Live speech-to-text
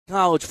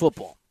college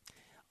football.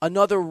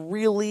 Another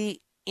really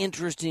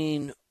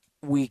interesting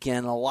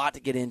weekend, a lot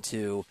to get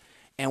into,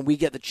 and we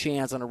get the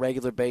chance on a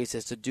regular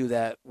basis to do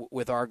that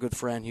with our good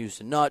friend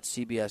Houston Nutt,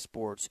 CBS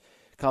Sports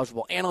college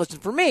football analyst.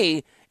 And for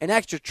me, an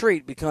extra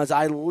treat because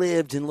I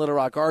lived in Little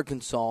Rock,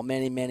 Arkansas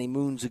many, many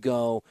moons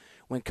ago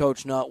when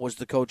Coach Nutt was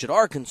the coach at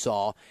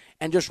Arkansas,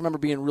 and just remember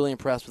being really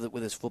impressed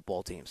with his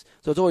football teams.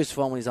 So it's always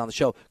fun when he's on the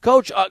show.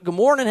 Coach, good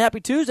morning. Happy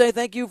Tuesday.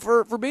 Thank you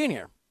for being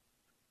here.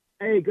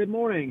 Hey, good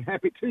morning.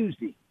 Happy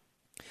Tuesday.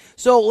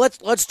 So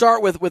let's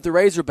start with the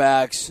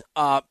Razorbacks.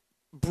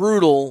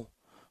 Brutal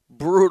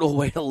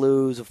way to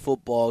lose a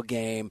football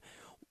game.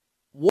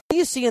 What do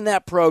you see in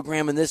that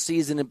program in this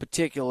season in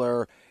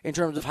particular in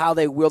terms of how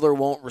they will or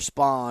won't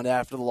respond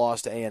after the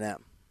loss to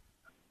A&M?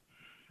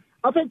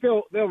 I think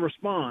they'll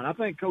respond. I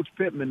think Coach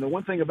Pittman, the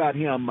one thing about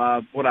him,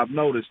 what I've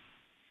noticed,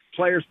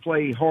 players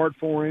play hard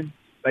for him.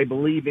 They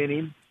believe in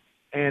him.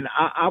 And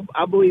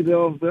I believe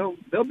they'll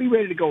be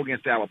ready to go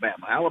against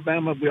Alabama.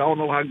 Alabama, we all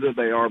know how good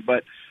they are,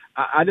 but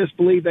I just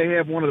believe they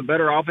have one of the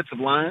better offensive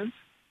lines.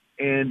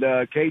 And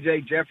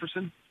KJ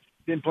Jefferson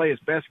didn't play his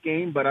best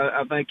game, but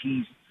I think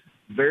he's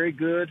very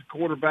good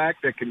quarterback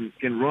that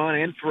can run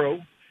and throw.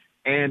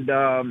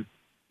 And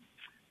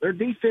their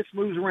defense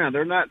moves around.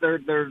 They're not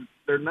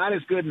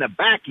as good in the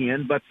back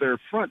end, but their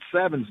front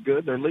seven's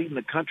good. They're leading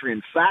the country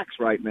in sacks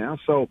right now.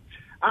 So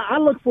I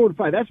look forward to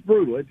fight. That's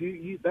brutal.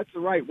 That's the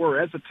right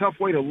word. That's a tough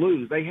way to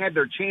lose. They had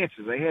their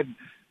chances.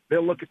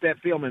 They'll look at that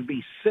film and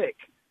be sick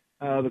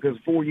because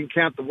before you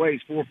count the ways,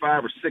 4,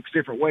 5, or 6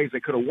 different ways they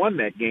could have won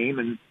that game,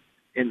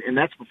 and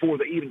that's before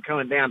they even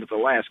coming down to the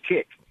last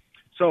kick.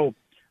 So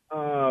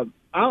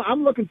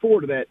I'm looking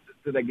forward to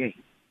that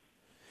game.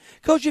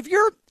 Coach, if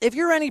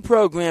you're any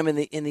program in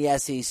the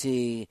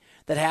SEC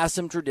that has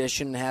some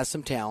tradition, has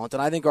some talent,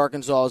 and I think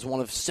Arkansas is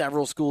one of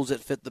several schools that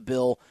fit the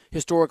bill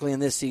historically in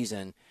this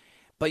season,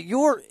 but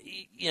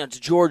it's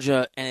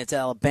Georgia and it's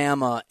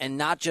Alabama, and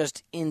not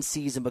just in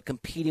season, but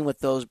competing with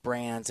those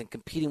brands and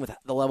competing with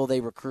the level they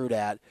recruit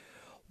at.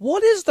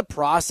 What is the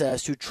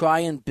process to try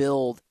and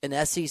build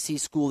an SEC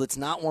school that's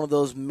not one of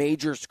those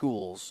major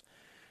schools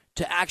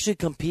to actually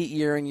compete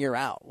year in, year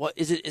out? What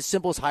is it as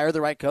simple as hire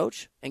the right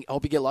coach and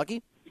hope you get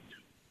lucky?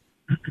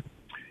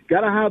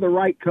 Got to hire the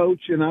right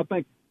coach, and I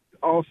think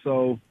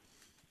also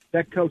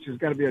that coach has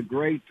got to be a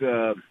great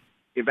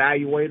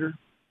evaluator.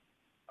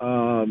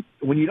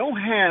 When you don't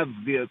have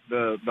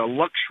the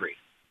luxury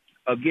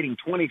of getting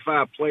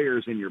 25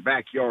 players in your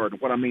backyard,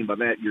 what I mean by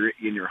that, you're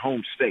in your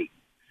home state.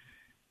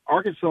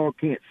 Arkansas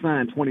can't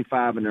sign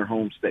 25 in their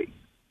home state.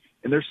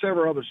 And there's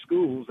several other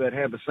schools that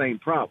have the same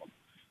problem.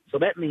 So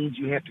that means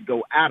you have to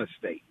go out of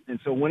state. And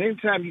so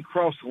anytime you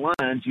cross the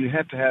lines, you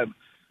have to have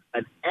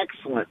an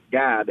excellent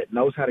guy that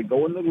knows how to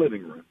go in the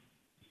living room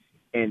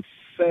and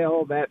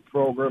sell that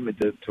program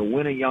to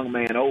win a young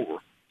man over.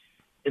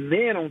 And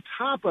then on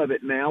top of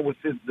it now, with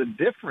the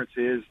difference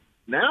is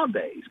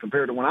nowadays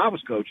compared to when I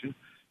was coaching,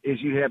 is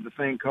you have the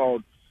thing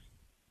called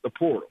the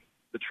portal,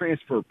 the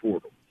transfer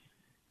portal.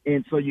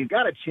 And so you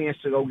got a chance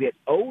to go get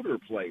older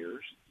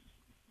players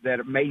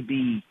that may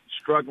be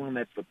struggling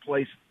at the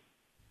place,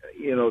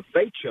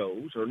 they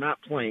chose or not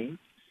playing.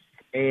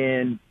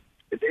 And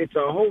it's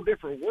a whole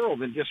different world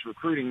than just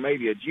recruiting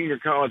maybe a junior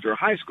college or a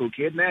high school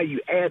kid. Now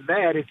you add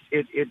that,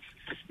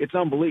 it's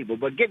unbelievable.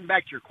 But getting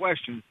back to your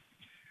question,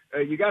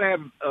 you got to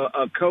have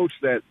a coach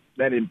that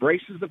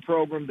embraces the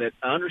program, that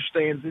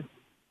understands it.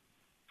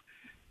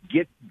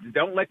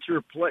 Don't let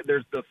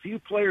there's the few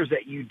players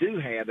that you do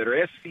have that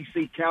are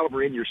SEC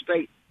caliber in your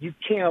state, you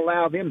can't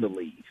allow them to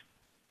leave.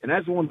 And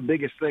that's one of the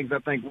biggest things I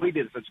think we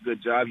did such a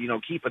good job.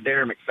 Keep a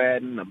Darren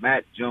McFadden, a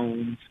Matt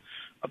Jones,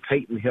 a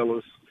Peyton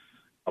Hillis,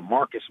 a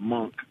Marcus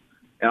Monk,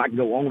 and I can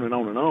go on and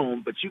on and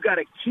on. But you got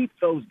to keep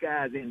those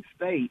guys in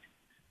state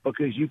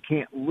because you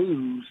can't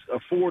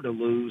afford to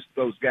lose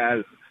those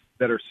guys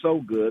that are so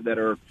good, that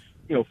are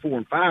 4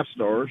 and 5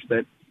 stars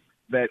that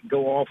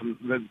go off and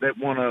that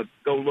want to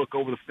go look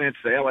over the fence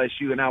to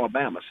LSU and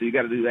Alabama. So you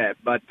got to do that.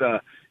 But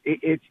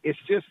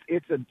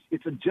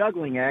it's a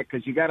juggling act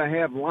because you got to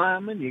have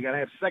linemen, you got to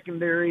have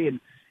secondary,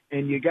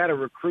 and you got to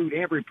recruit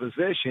every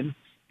position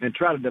and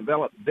try to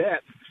develop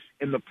depth.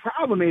 And the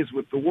problem is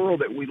with the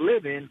world that we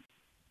live in,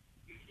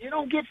 you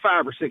don't get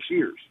 5 or 6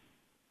 years.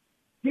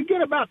 You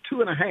get about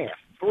 2.5,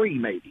 3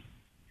 maybe.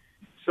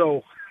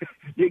 So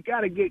you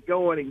got to get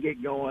going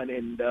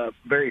and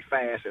very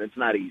fast, and it's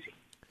not easy.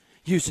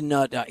 Houston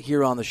Nutt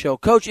here on the show.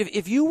 Coach,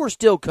 if you were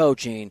still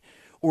coaching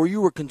or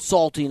you were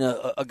consulting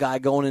a guy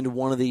going into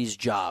one of these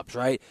jobs,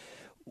 right,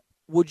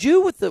 would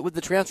you, with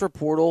the transfer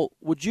portal,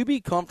 would you be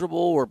comfortable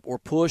or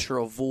push or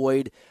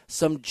avoid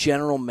some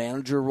general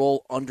manager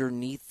role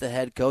underneath the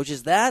head coach?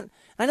 Is that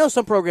 – I know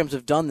some programs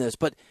have done this,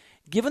 but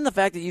given the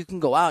fact that you can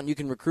go out and you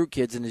can recruit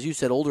kids, and as you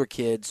said, older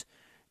kids,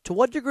 to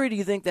what degree do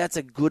you think that's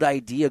a good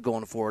idea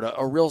going forward,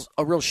 a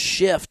real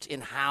shift in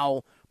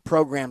how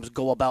programs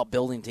go about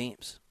building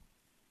teams?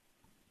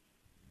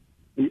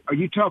 Are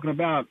you talking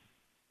about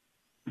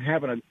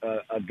having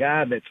a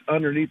guy that's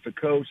underneath the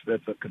coach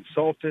that's a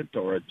consultant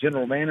or a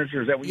general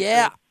manager? Is that what you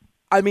said?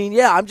 I mean,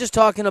 yeah, I'm just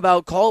talking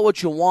about call it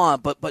what you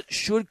want, but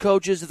should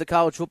coaches at the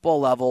college football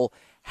level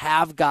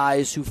have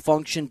guys who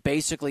function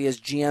basically as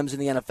GMs in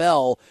the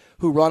NFL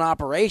who run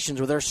operations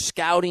where they're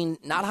scouting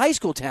not high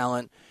school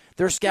talent,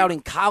 they're scouting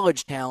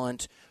college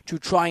talent to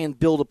try and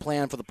build a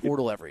plan for the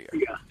portal every year?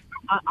 Yeah.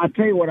 I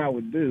tell you what I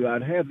would do.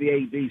 I'd have the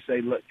AD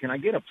say, look, can I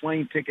get a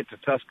plane ticket to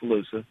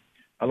Tuscaloosa?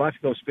 I'd like to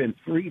go spend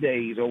 3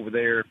 days over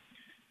there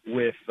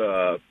with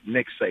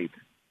Nick Saban.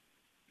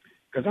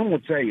 Because I'm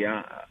going to tell you,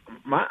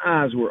 my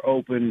eyes were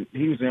open.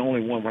 He was the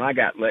only one. When I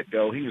got let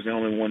go, he was the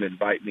only one to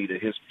invite me to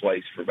his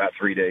place for about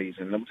 3 days.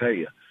 And I'll tell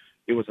you,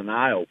 it was an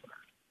eye-opener.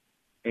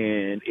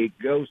 And it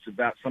goes to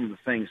about some of the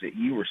things that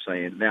you were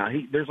saying. Now,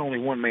 there's only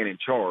one man in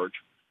charge.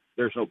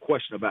 There's no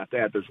question about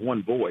that. There's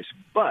one voice.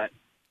 But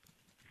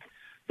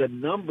the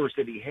numbers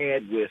that he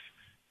had with,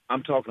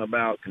 I'm talking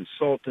about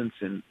consultants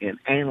and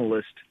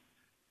analysts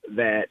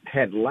that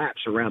had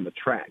laps around the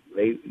track.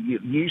 They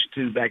used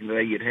to, back in the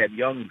day, you'd have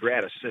young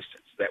grad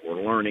assistants that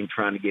were learning,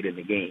 trying to get in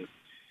the game.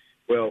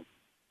 Well,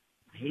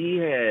 he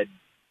had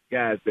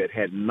guys that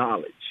had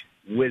knowledge,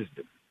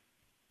 wisdom,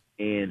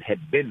 and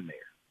had been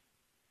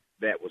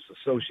there that was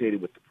associated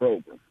with the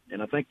program.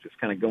 And I think that's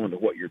kind of going to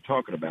what you're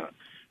talking about.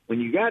 When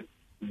you got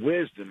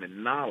wisdom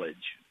and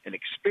knowledge and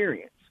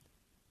experience,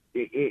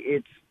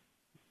 it's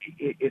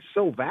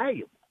so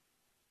valuable.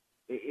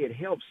 It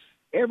helps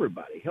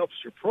everybody, helps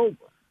your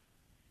program.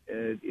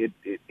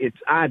 It's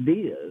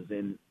ideas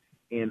and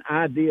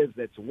ideas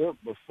that's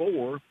worked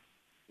before.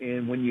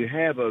 And when you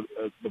have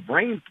the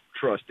brain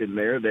trust in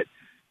there that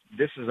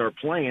this is our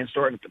plan,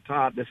 starting at the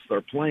top, this is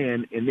our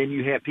plan, and then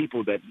you have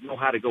people that know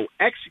how to go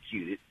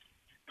execute it,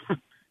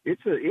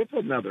 it's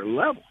another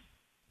level.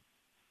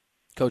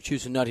 Coach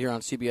Houston Nutt here on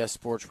CBS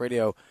Sports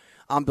Radio.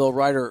 I'm Bill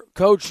Ryder.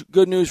 Coach,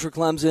 good news for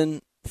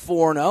Clemson,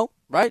 4-0,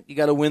 right? You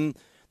got to win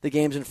the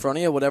games in front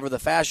of you, whatever the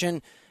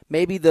fashion.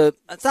 Maybe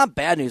it's not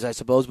bad news, I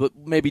suppose, but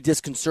maybe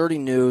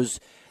disconcerting news.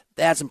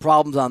 They had some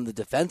problems on the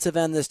defensive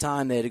end this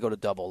time. They had to go to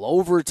double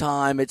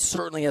overtime. It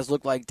certainly has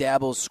looked like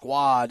Dabo's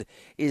squad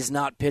is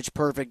not pitch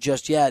perfect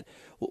just yet.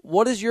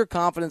 What is your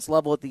confidence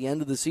level at the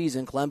end of the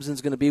season?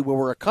 Clemson's going to be where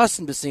we're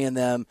accustomed to seeing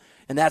them,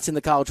 and that's in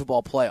the college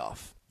football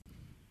playoff.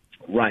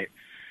 Right.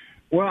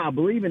 Well, I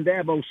believe in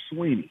Dabo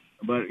Swinney,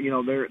 but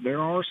there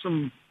are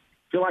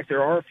feel like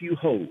there are a few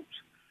holes.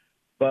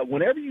 But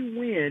whenever you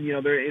win,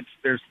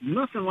 there's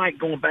nothing like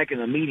going back in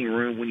the meeting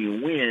room when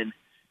you win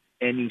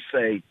and you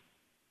say,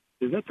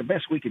 is that the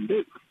best we can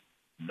do?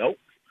 Nope.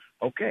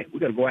 Okay, we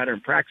got to go out there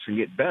and practice and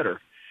get better.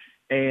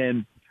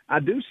 And I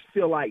do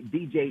feel like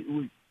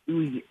DJ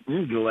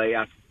Uiagalelei,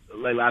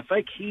 I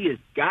think he has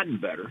gotten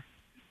better,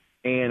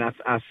 and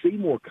I see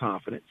more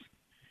confidence.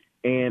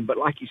 But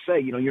like you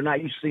say, you're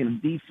not used to seeing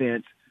a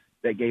defense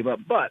that gave up.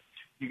 But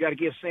you got to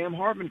give Sam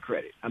Hartman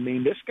credit. I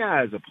mean, this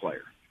guy is a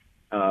player.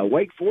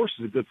 Wake Forest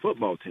is a good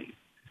football team,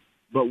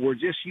 but we're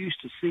just used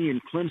to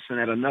seeing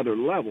Clemson at another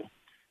level.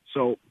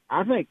 So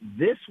I think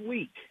this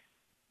week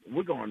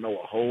we're going to know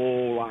a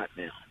whole lot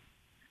now,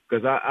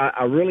 because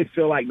I really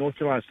feel like North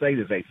Carolina State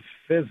is a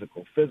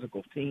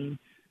physical team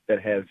that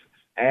has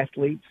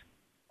athletes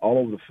all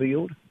over the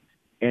field.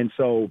 And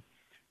so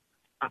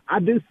I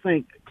do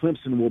think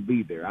Clemson will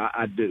be there.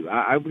 I do.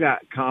 I've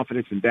got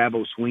confidence in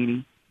Dabo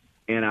Swinney,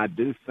 and I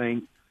do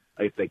think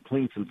if they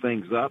clean some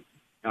things up,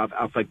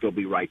 I think they'll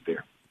be right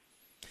there.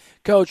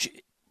 Coach,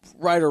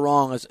 right or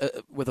wrong,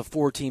 with a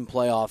 4-team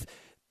playoff,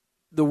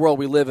 the world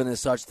we live in is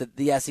such that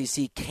the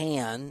SEC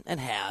can and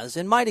has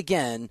and might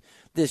again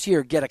this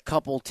year get a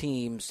couple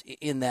teams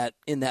in that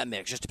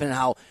mix, just depending on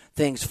how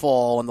things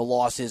fall and the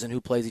losses and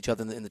who plays each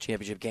other in the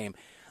championship game.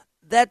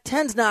 That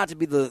tends not to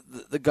be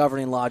the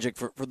governing logic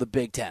for the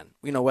Big Ten,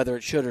 whether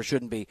it should or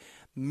shouldn't be.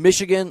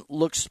 Michigan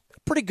looks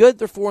pretty good.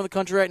 They're 4 in the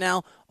country right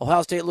now.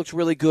 Ohio State looks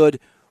really good.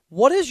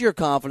 What is your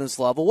confidence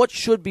level? What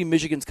should be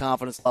Michigan's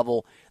confidence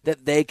level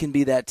that they can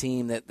be that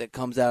team that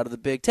comes out of the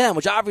Big Ten,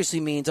 which obviously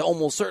means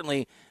almost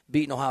certainly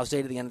beating Ohio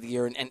State at the end of the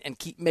year and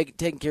keep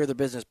taking care of their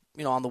business,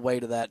 on the way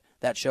to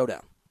that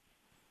showdown?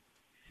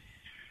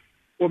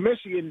 Well,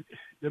 Michigan,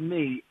 to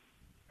me,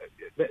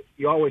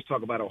 you always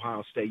talk about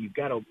Ohio State.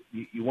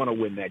 You want to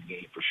win that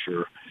game for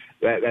sure.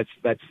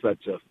 That's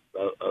such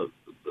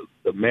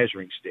a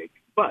measuring stick.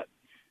 But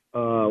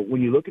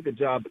when you look at the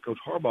job that Coach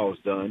Harbaugh has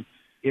done,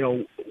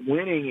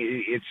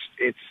 winning,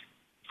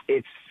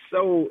 it's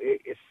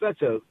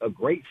such a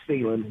great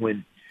feeling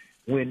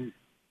when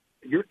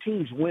your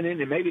team's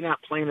winning and maybe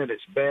not playing at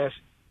its best,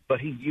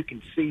 but you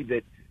can see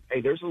that,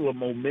 hey, there's a little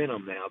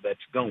momentum now that's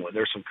going.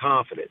 There's some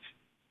confidence,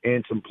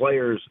 and some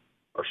players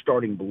are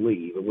starting to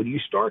believe. And when you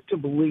start to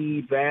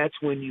believe,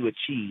 that's when you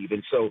achieve.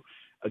 And so,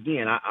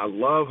 again, I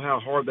love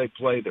how hard they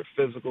play. They're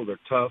physical. They're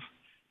tough.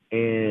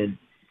 And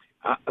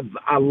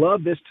I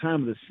love this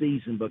time of the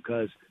season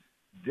because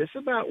this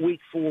about week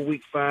 4,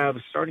 week 5,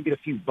 is starting to get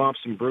a few bumps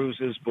and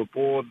bruises. But,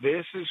 boy,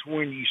 this is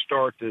when you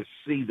start to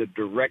see the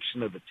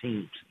direction of the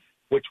teams,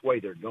 which way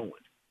they're going.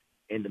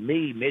 And to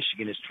me,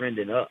 Michigan is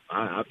trending up.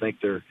 I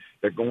think they're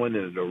going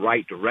in the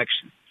right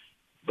direction.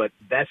 But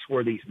that's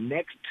where these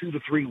next 2 to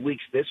 3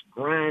 weeks, this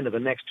grind of the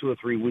next 2 or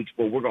 3 weeks,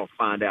 well, we're going to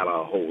find out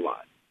a whole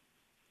lot.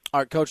 All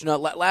right, Coach, now,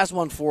 last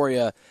one for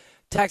you.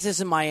 Texas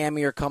and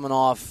Miami are coming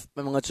off,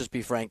 I mean, let's just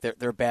be frank,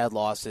 they're bad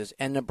losses.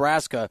 And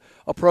Nebraska,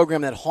 a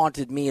program that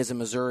haunted me as a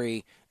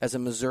Missouri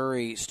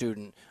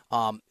student,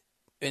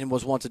 and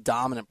was once a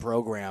dominant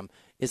program,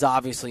 is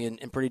obviously in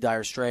pretty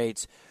dire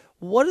straits.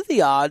 What are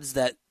the odds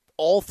that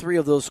all three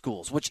of those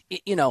schools, which,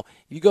 you know,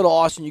 you go to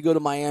Austin, you go to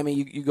Miami,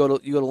 you go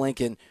to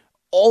Lincoln,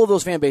 all of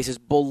those fan bases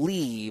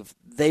believe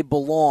they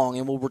belong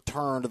and will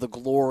return to the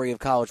glory of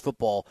college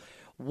football?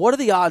 What are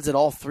the odds that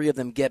all three of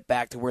them get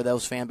back to where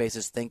those fan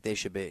bases think they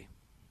should be?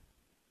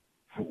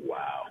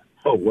 Wow.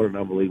 Oh, what an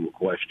unbelievable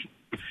question.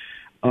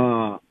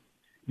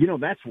 You know,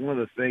 that's one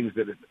of the things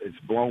that it's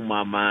blown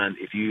my mind.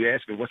 If you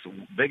ask me what's the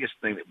biggest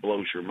thing that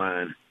blows your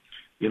mind,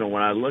 you know,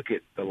 when I look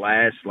at the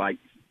last,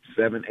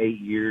 7, 8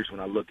 years,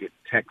 when I look at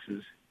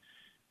Texas,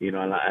 you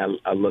know, and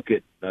I look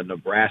at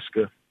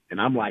Nebraska,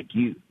 and I'm like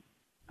you.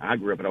 I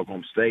grew up at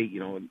Oklahoma State, you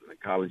know, in the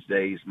college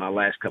days. My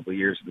last couple of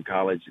years in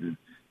college, and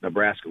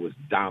Nebraska was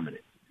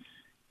dominant.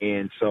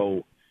 And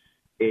so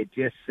it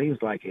just seems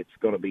like it's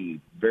going to be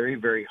very,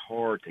 very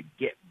hard to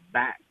get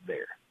back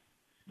there.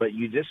 But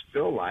you just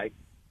feel like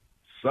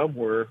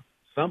somewhere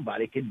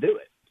somebody can do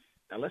it.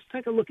 Now, let's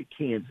take a look at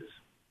Kansas.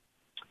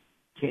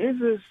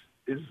 Kansas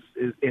is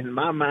in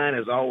my mind,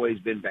 has always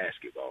been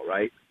basketball,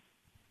 right?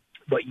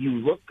 But you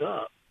look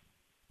up,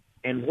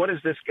 and what has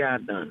this guy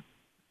done?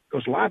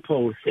 Because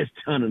Leipold has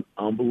done an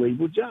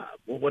unbelievable job.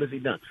 Well, what has he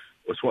done?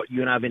 What's what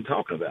you and I have been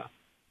talking about.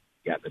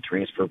 Got the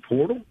transfer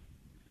portal,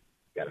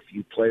 got a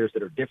few players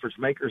that are difference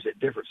makers at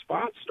different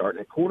spots, starting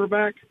at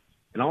quarterback,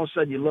 and all of a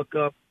sudden you look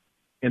up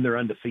and they're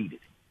undefeated.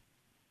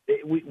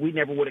 We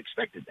never would have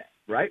expected that,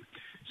 right?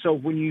 So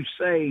when you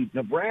say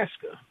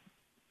Nebraska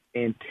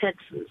and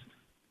Texas,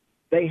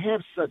 they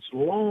have such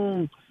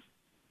long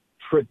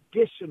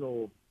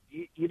traditional,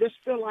 you just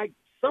feel like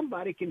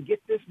somebody can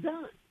get this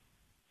done.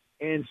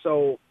 And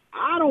so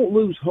I don't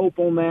lose hope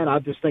on that. I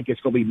just think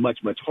it's going to be much,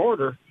 much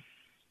harder.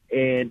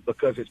 And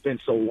because it's been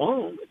so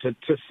long,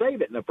 to say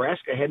that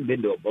Nebraska hadn't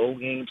been to a bowl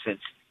game since,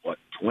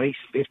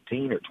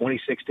 2015 or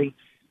 2016,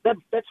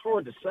 that's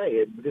hard to say.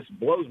 It just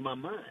blows my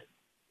mind.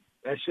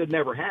 That should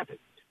never happen.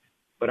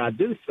 But I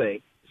do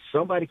think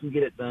somebody can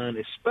get it done,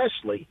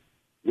 especially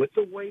with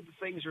the way the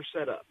things are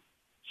set up.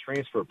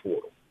 Transfer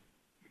portal.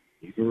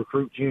 You can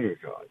recruit junior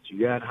college. You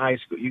got high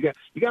school. You got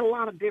a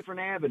lot of different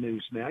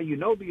avenues now. You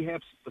know you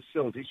have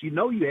facilities. You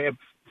know you have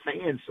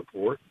fan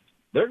support.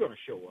 They're going to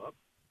show up.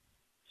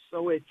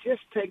 So it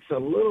just takes a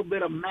little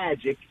bit of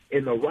magic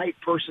and the right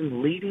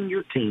person leading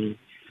your team.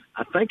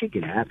 I think it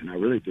can happen. I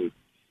really do.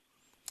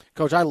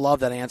 Coach, I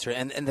love that answer.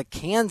 And the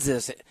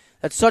Kansas,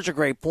 that's such a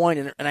great point,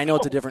 and I know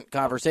it's a different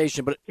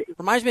conversation, but it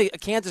reminds me of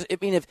Kansas. I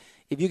mean, if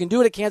you can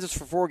do it at Kansas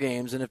for 4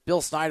 games, and if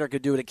Bill Snyder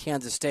could do it at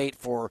Kansas State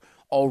for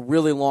a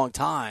really long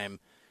time,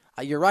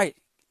 you're right.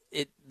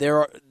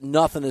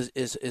 Nothing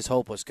is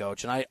hopeless,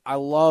 Coach. And I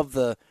love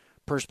the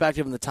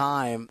perspective and the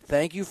time.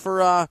 Thank you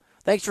for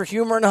thanks for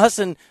humoring us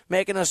and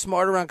making us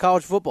smarter on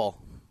college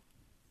football.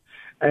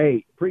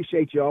 Hey,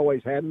 appreciate you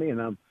always having me,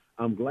 and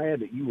I'm glad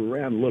that you were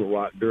around Little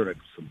Rock during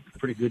some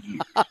pretty good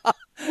years.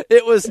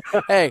 It was,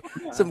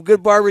 some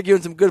good barbecue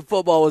and some good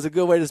football was a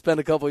good way to spend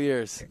a couple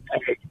years.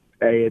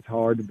 Hey, it's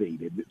hard to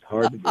beat. It's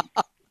hard to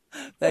beat.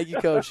 Thank you,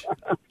 Coach.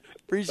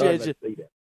 Appreciate you.